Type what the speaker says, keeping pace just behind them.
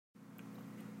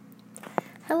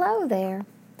Hello there.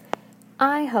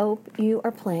 I hope you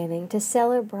are planning to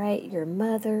celebrate your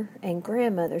mother and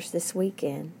grandmothers this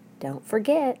weekend. Don't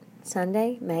forget,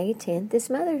 Sunday, May 10th is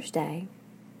Mother's Day.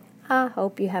 I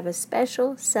hope you have a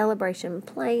special celebration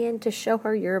planned to show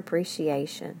her your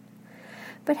appreciation.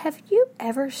 But have you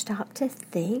ever stopped to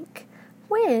think,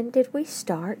 when did we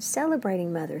start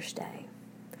celebrating Mother's Day?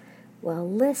 Well,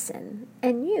 listen,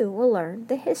 and you will learn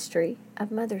the history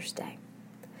of Mother's Day.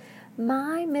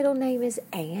 My middle name is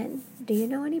Ann. Do you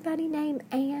know anybody named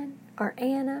Ann or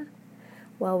Anna?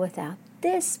 Well, without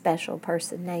this special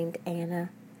person named Anna,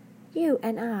 you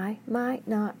and I might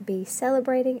not be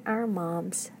celebrating our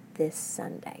moms this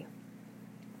Sunday.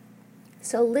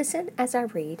 So listen as I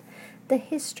read the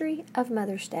history of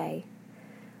Mother's Day.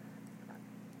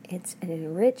 It's an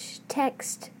enriched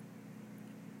text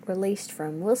released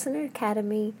from Wilson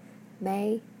Academy,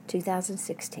 May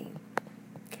 2016.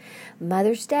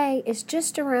 Mother's Day is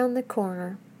just around the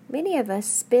corner. Many of us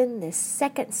spend this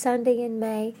second Sunday in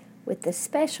May with the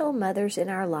special mothers in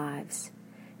our lives.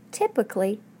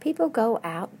 Typically, people go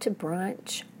out to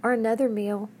brunch or another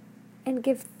meal and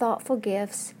give thoughtful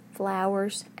gifts,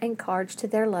 flowers, and cards to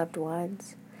their loved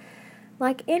ones.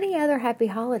 Like any other happy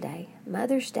holiday,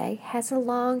 Mother's Day has a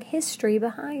long history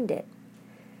behind it.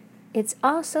 It's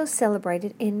also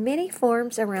celebrated in many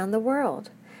forms around the world.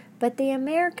 But the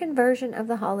American version of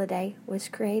the holiday was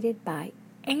created by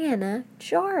Anna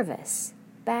Jarvis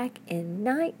back in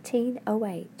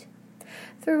 1908.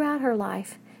 Throughout her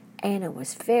life, Anna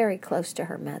was very close to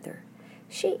her mother.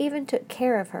 She even took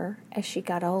care of her as she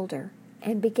got older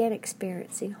and began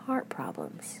experiencing heart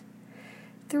problems.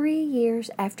 3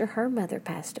 years after her mother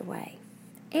passed away,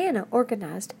 Anna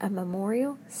organized a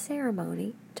memorial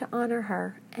ceremony to honor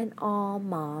her and all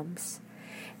moms.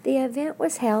 The event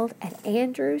was held at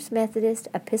Andrews Methodist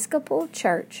Episcopal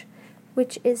Church,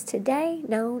 which is today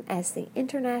known as the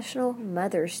International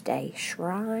Mother's Day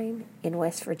Shrine in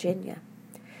West Virginia.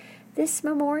 This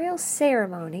memorial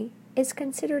ceremony is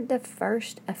considered the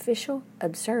first official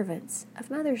observance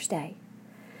of Mother's Day.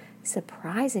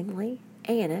 Surprisingly,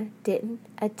 Anna didn't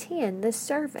attend the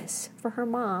service for her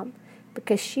mom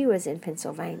because she was in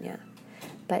Pennsylvania.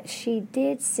 But she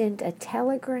did send a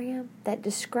telegram that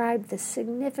described the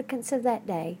significance of that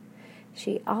day.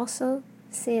 She also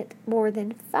sent more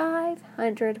than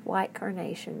 500 white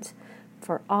carnations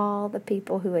for all the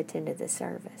people who attended the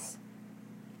service.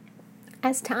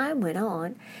 As time went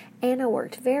on, Anna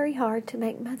worked very hard to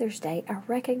make Mother's Day a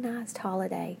recognized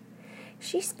holiday.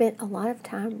 She spent a lot of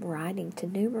time writing to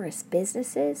numerous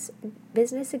business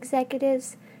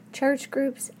executives, church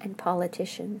groups, and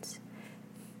politicians.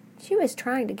 She was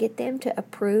trying to get them to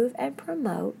approve and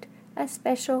promote a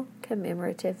special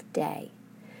commemorative day.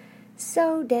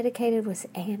 So dedicated was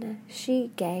Anna, she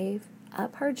gave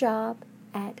up her job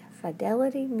at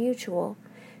Fidelity Mutual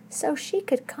so she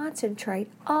could concentrate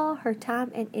all her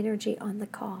time and energy on the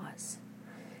cause.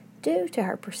 Due to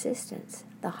her persistence,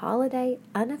 the holiday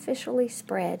unofficially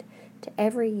spread to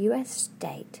every U.S.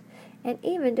 state and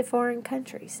even to foreign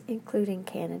countries, including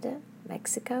Canada,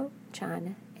 Mexico,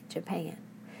 China, and Japan,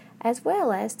 as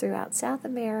well as throughout South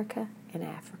America and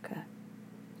Africa.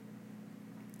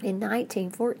 In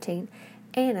 1914,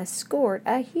 Anna scored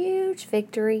a huge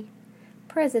victory.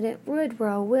 President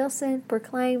Woodrow Wilson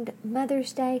proclaimed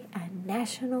Mother's Day a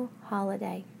national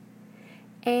holiday.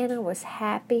 Anna was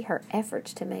happy her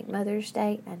efforts to make Mother's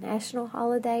Day a national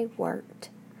holiday worked.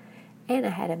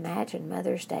 Anna had imagined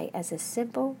Mother's Day as a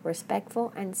simple,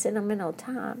 respectful, and sentimental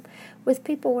time with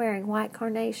people wearing white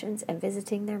carnations and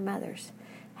visiting their mothers.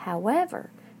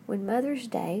 However, when Mother's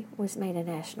Day was made a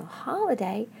national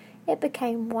holiday, it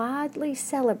became widely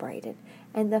celebrated,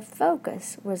 and the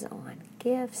focus was on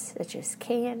gifts such as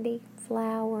candy,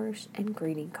 flowers, and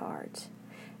greeting cards.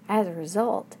 As a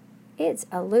result, it's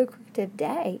a lucrative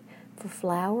day for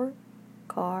flower,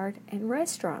 card, and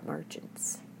restaurant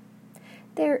merchants.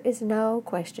 There is no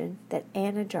question that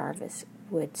Anna Jarvis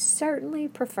would certainly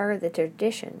prefer the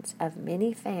traditions of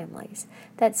many families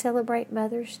that celebrate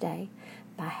Mother's Day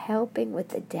by helping with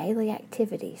the daily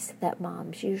activities that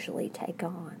moms usually take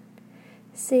on.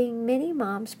 Seeing many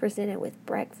moms presented with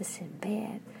breakfast in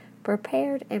bed,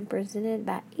 prepared and presented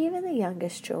by even the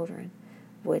youngest children,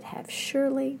 would have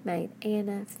surely made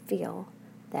Anna feel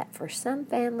that for some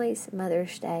families,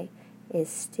 Mother's Day is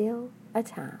still a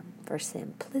time for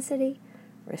simplicity,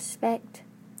 respect,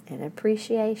 and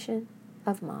appreciation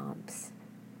of moms.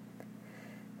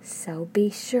 So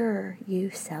be sure you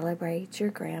celebrate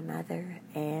your grandmother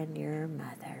and your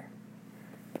mother.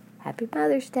 Happy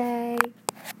Mother's Day!